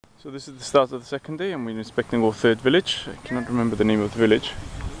So this is the start of the second day and we're inspecting our third village. I cannot remember the name of the village.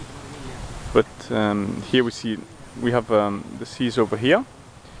 But here we have the seas over here.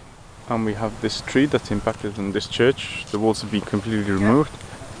 And we have this tree that's impacted on this church. The walls have been completely removed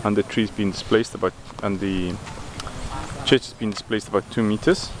and the tree's been displaced and the church has been displaced about 2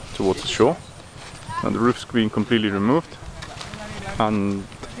 meters towards the shore. And the roof's been completely removed. And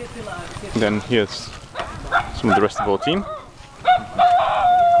then here's some of the rest of our team.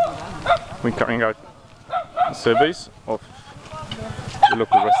 We're carrying out surveys of the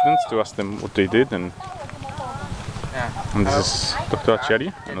local residents to ask them what they did, and this is Dr.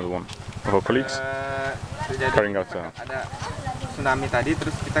 Achari, another one of our colleagues, carrying out ada tsunami tadi,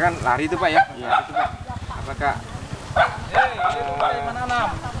 terus kita kan lari tuh Pak ya. Iya. Itu Pak. Apakah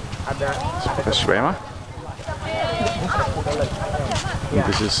ada and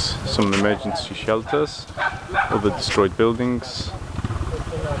this is some emergency shelters, other destroyed buildings.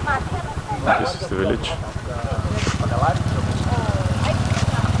 This is the village.